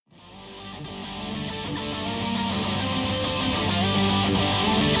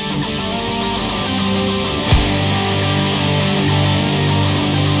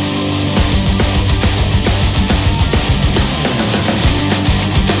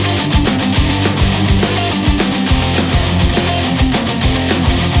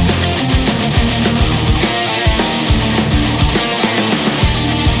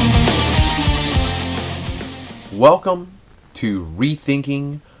Welcome to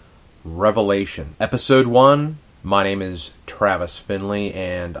Rethinking Revelation. Episode 1. My name is Travis Finley,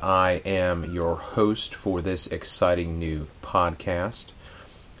 and I am your host for this exciting new podcast.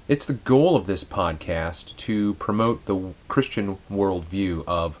 It's the goal of this podcast to promote the Christian worldview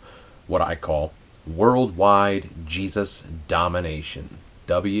of what I call worldwide Jesus domination.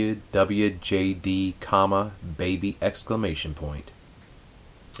 WWJD, baby, exclamation point.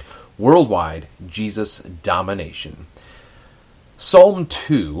 Worldwide Jesus domination. Psalm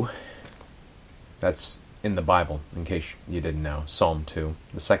 2, that's in the Bible, in case you didn't know. Psalm 2,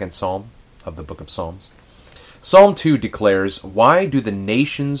 the second psalm of the book of Psalms. Psalm 2 declares, "Why do the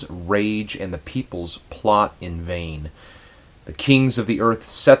nations rage and the peoples plot in vain? The kings of the earth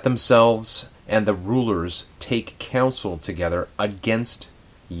set themselves, and the rulers take counsel together against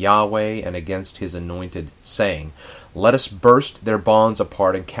Yahweh and against his anointed, saying, Let us burst their bonds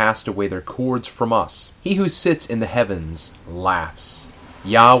apart and cast away their cords from us. He who sits in the heavens laughs.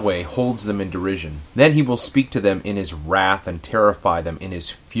 Yahweh holds them in derision. Then he will speak to them in his wrath and terrify them in his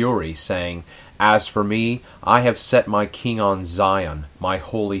fury, saying, As for me, I have set my king on Zion, my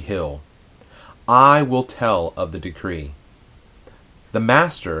holy hill. I will tell of the decree. The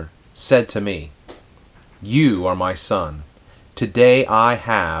Master said to me, You are my son. Today I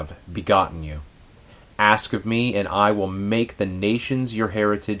have begotten you. Ask of me, and I will make the nations your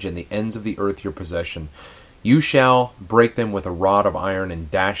heritage and the ends of the earth your possession. You shall break them with a rod of iron and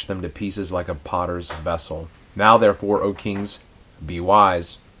dash them to pieces like a potter's vessel. Now therefore, O kings, be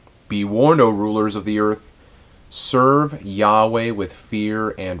wise. Be warned, O rulers of the earth. Serve Yahweh with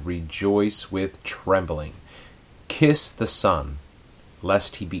fear and rejoice with trembling. Kiss the Son,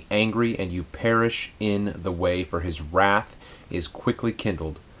 lest he be angry and you perish in the way, for his wrath is quickly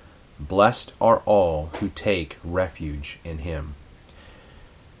kindled. Blessed are all who take refuge in him."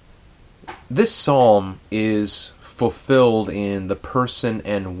 This psalm is fulfilled in the person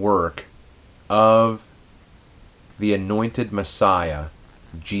and work of the anointed Messiah,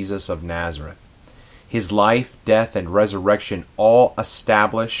 Jesus of Nazareth. His life, death, and resurrection all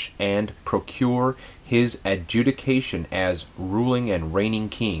establish and procure his adjudication as ruling and reigning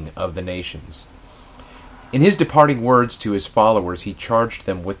king of the nations. In his departing words to his followers, he charged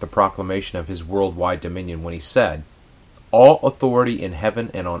them with the proclamation of his worldwide dominion when he said, All authority in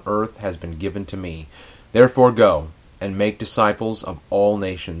heaven and on earth has been given to me. Therefore go and make disciples of all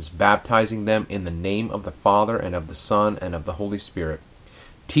nations, baptizing them in the name of the Father and of the Son and of the Holy Spirit,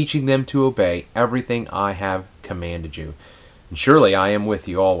 teaching them to obey everything I have commanded you. And surely I am with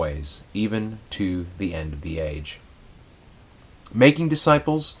you always, even to the end of the age. Making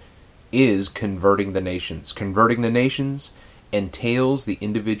disciples is converting the nations. Converting the nations entails the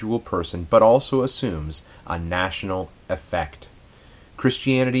individual person, but also assumes a national effect.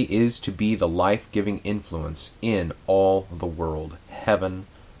 Christianity is to be the life-giving influence in all the world, heaven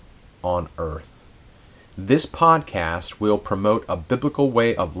on earth. This podcast will promote a biblical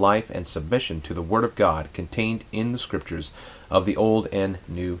way of life and submission to the Word of God contained in the Scriptures of the Old and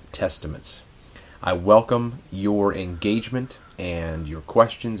New Testaments. I welcome your engagement and your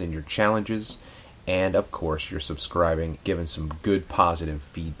questions and your challenges, and of course your subscribing, giving some good positive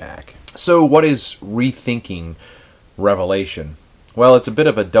feedback. So what is Rethinking Revelation? Well, it's a bit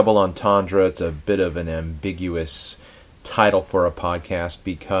of a double entendre. It's a bit of an ambiguous title for a podcast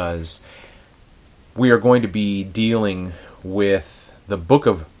because we are going to be dealing with the book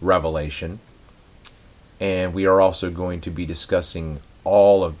of Revelation, and we are also going to be discussing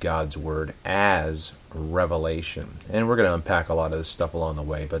all of God's Word as revelation. And we're going to unpack a lot of this stuff along the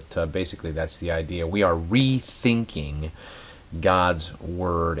way, but basically that's the idea. We are rethinking God's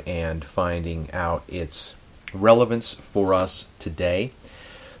Word and finding out its relevance for us today.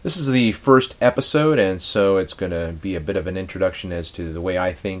 This is the first episode, and so it's going to be a bit of an introduction as to the way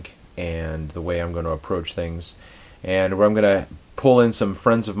I think and the way I'm going to approach things, and where I'm going to pull in some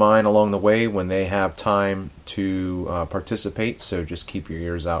friends of mine along the way when they have time to participate, so just keep your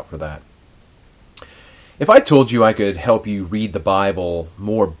ears out for that. If I told you I could help you read the Bible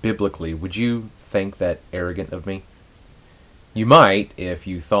more biblically, would you think that arrogant of me? You might if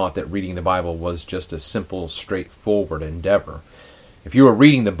you thought that reading the Bible was just a simple, straightforward endeavor. If you were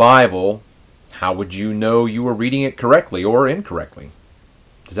reading the Bible, how would you know you were reading it correctly or incorrectly?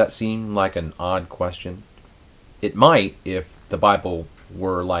 Does that seem like an odd question? It might if the Bible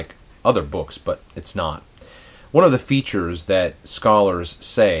were like other books, but it's not. One of the features that scholars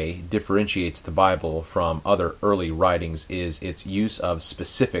say differentiates the Bible from other early writings is its use of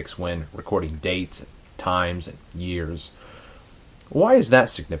specifics when recording dates, times, and years. Why is that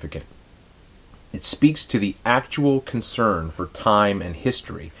significant? It speaks to the actual concern for time and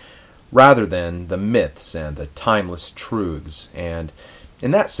history rather than the myths and the timeless truths, and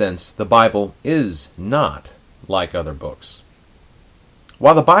in that sense, the Bible is not like other books.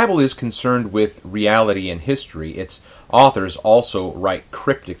 While the Bible is concerned with reality and history, its authors also write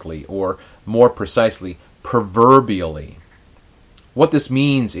cryptically, or more precisely, proverbially. What this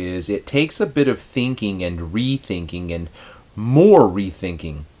means is it takes a bit of thinking and rethinking and more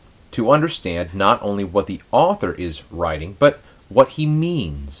rethinking to understand not only what the author is writing, but what he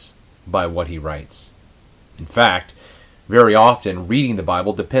means by what he writes. In fact, very often reading the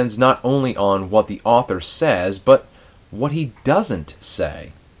Bible depends not only on what the author says, but what he doesn't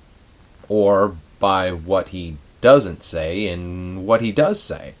say, or by what he doesn't say and what he does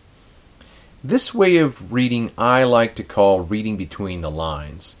say. This way of reading I like to call reading between the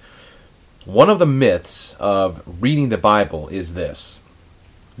lines. One of the myths of reading the Bible is this: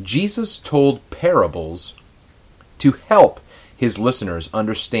 Jesus told parables to help his listeners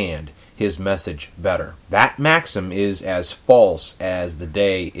understand his message better. That maxim is as false as the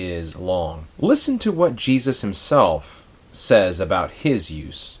day is long. Listen to what Jesus himself says about his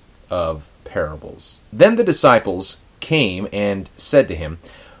use of parables. Then the disciples came and said to him,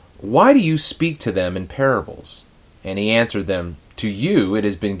 "Why do you speak to them in parables?" And he answered them, "To you it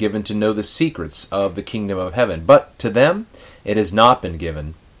has been given to know the secrets of the kingdom of heaven, but to them it has not been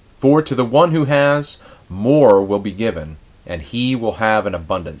given. For to the one who has, more will be given, and he will have an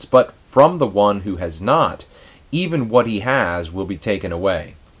abundance. But from the one who has not, even what he has will be taken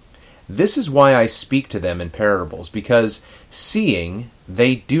away. This is why I speak to them in parables, because seeing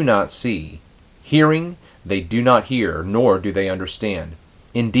they do not see, hearing they do not hear, nor do they understand.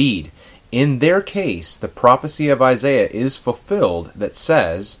 Indeed, in their case the prophecy of Isaiah is fulfilled that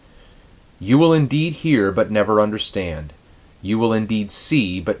says, 'You will indeed hear, but never understand. You will indeed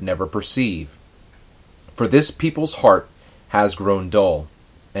see, but never perceive. For this people's heart has grown dull,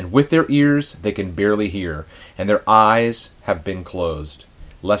 and with their ears they can barely hear, and their eyes have been closed,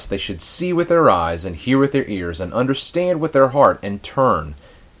 lest they should see with their eyes, and hear with their ears, and understand with their heart, and turn,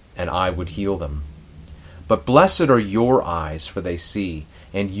 and I would heal them. But blessed are your eyes, for they see,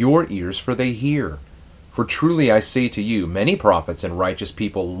 and your ears, for they hear. For truly I say to you, many prophets and righteous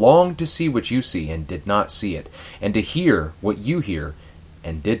people longed to see what you see, and did not see it, and to hear what you hear,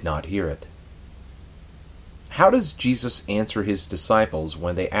 and did not hear it.'" How does Jesus answer his disciples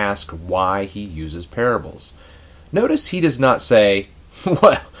when they ask why he uses parables? Notice he does not say,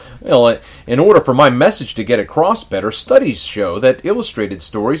 well, in order for my message to get across better, studies show that illustrated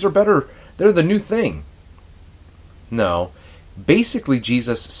stories are better. They're the new thing. No. Basically,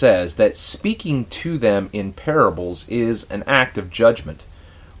 Jesus says that speaking to them in parables is an act of judgment,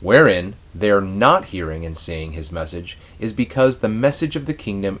 wherein they're not hearing and seeing his message is because the message of the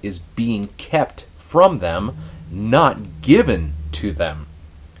kingdom is being kept from them, not given to them.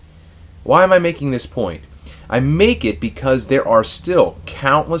 Why am I making this point? I make it because there are still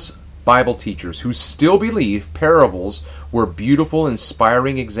countless Bible teachers who still believe parables were beautiful,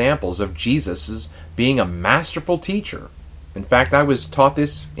 inspiring examples of Jesus being a masterful teacher. In fact, I was taught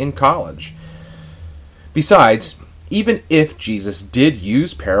this in college. Besides, even if Jesus did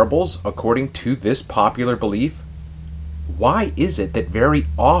use parables according to this popular belief, why is it that very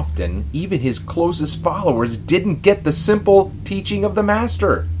often even his closest followers didn't get the simple teaching of the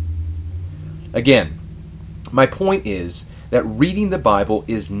Master? Again, my point is that reading the Bible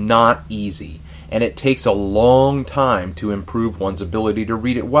is not easy, and it takes a long time to improve one's ability to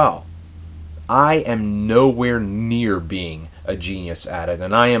read it well. I am nowhere near being a genius at it,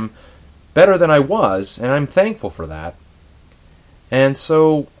 and I am better than I was, and I'm thankful for that. And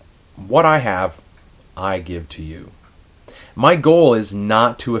so, what I have, I give to you. My goal is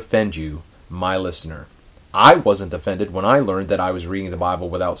not to offend you, my listener. I wasn't offended when I learned that I was reading the Bible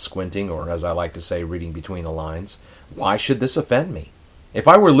without squinting, or as I like to say, reading between the lines. Why should this offend me? If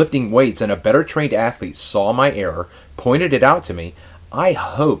I were lifting weights and a better trained athlete saw my error, pointed it out to me, I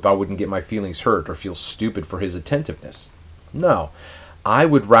hope I wouldn't get my feelings hurt or feel stupid for his attentiveness. No, I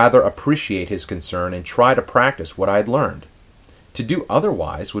would rather appreciate his concern and try to practice what I had learned. To do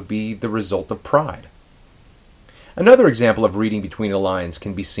otherwise would be the result of pride. Another example of reading between the lines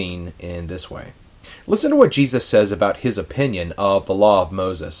can be seen in this way. Listen to what Jesus says about his opinion of the law of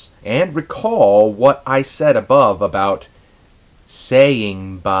Moses, and recall what I said above about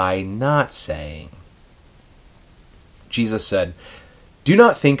saying by not saying. Jesus said, "Do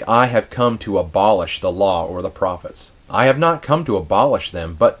not think I have come to abolish the law or the prophets. I have not come to abolish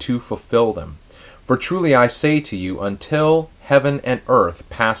them, but to fulfill them. For truly I say to you, until heaven and earth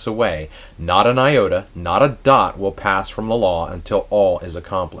pass away, not an iota, not a dot will pass from the law until all is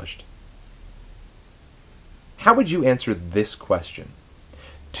accomplished." How would you answer this question?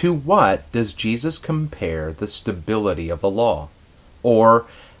 To what does Jesus compare the stability of the law? Or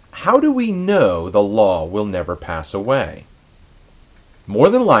how do we know the law will never pass away? More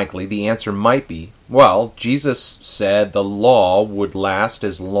than likely, the answer might be, well, Jesus said the law would last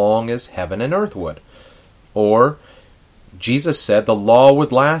as long as heaven and earth would. Or, Jesus said the law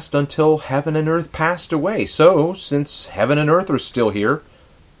would last until heaven and earth passed away. So, since heaven and earth are still here,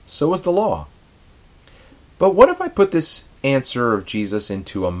 so is the law. But what if I put this answer of Jesus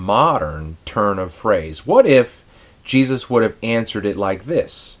into a modern turn of phrase? What if Jesus would have answered it like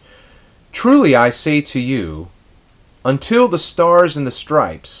this? Truly I say to you, until the stars and the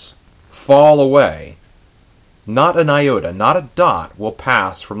stripes fall away, not an iota, not a dot will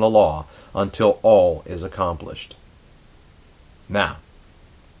pass from the law until all is accomplished. Now,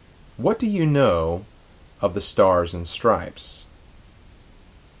 what do you know of the stars and stripes?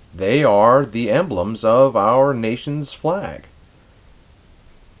 They are the emblems of our nation's flag.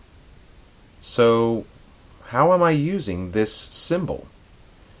 So, how am I using this symbol?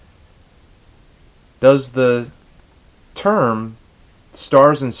 Does the term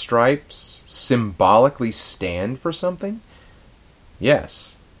stars and stripes symbolically stand for something?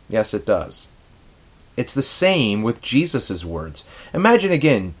 Yes. Yes, it does. It's the same with Jesus' words. Imagine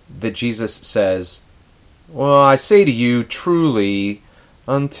again that Jesus says, well, I say to you, truly,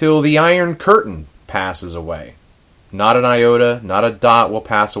 until the iron curtain passes away. Not an iota, not a dot will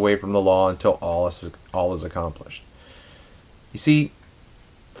pass away from the law until all is accomplished. You see,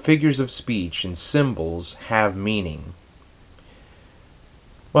 figures of speech and symbols have meaning.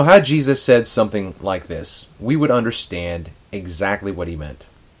 Well, had Jesus said something like this, we would understand exactly what he meant.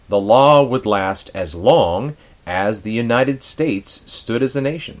 The law would last as long as the United States stood as a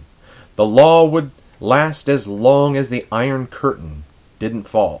nation. The law would last as long as the Iron Curtain didn't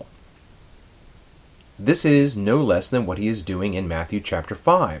fall. This is no less than what he is doing in Matthew chapter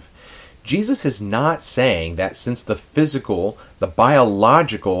 5. Jesus is not saying that since the physical, the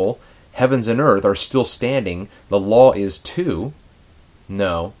biological heavens and earth are still standing, the law is too.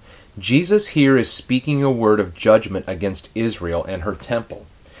 No. Jesus here is speaking a word of judgment against Israel and her temple.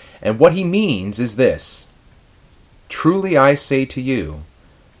 And what he means is this: truly I say to you,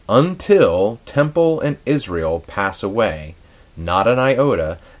 until temple and Israel pass away, not an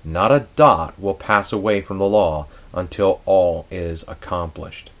iota, not a dot will pass away from the law until all is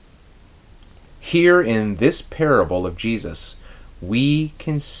accomplished. Here in this parable of Jesus, we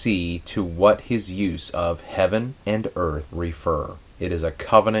can see to what his use of heaven and earth refer. It is a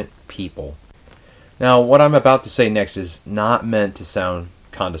covenant people. Now, what I'm about to say next is not meant to sound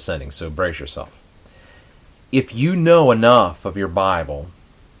condescending, so brace yourself. If you know enough of your Bible,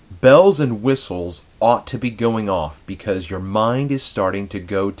 bells and whistles ought to be going off because your mind is starting to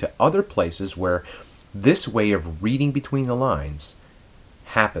go to other places where this way of reading between the lines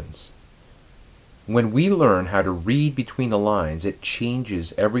happens. When we learn how to read between the lines, it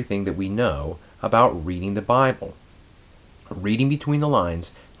changes everything that we know about reading the Bible. Reading between the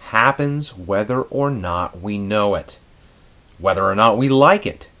lines happens whether or not we know it, whether or not we like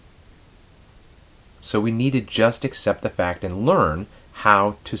it. So we need to just accept the fact and learn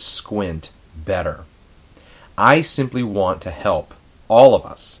how to squint better. I simply want to help all of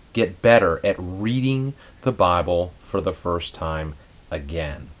us get better at reading the Bible for the first time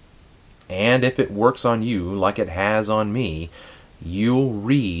again. And if it works on you like it has on me, you'll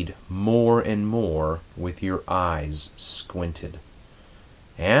read more and more with your eyes squinted.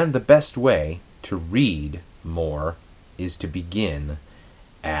 And the best way to read more is to begin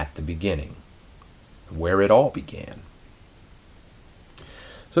at the beginning, where it all began.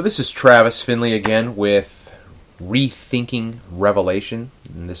 So this is Travis Finley again with Rethinking Revelation,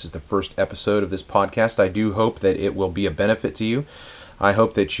 and this is the first episode of this podcast. I do hope that it will be a benefit to you. I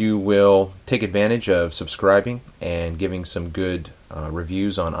hope that you will take advantage of subscribing and giving some good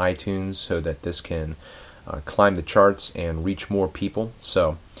reviews on iTunes so that this can climb the charts and reach more people.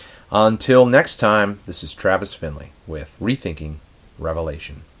 So until next time, this is Travis Finley with Rethinking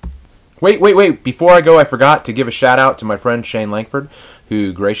Revelation. Wait. Before I go, I forgot to give a shout out to my friend Shane Langford,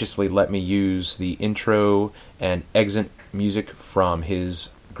 who graciously let me use the intro and exit music from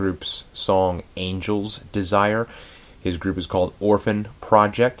his group's song Angel's Desire. His group is called Orphan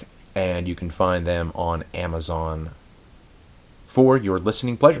Project, and you can find them on Amazon for your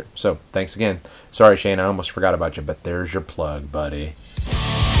listening pleasure. So, thanks again. Sorry, Shane, I almost forgot about you, but there's your plug, buddy.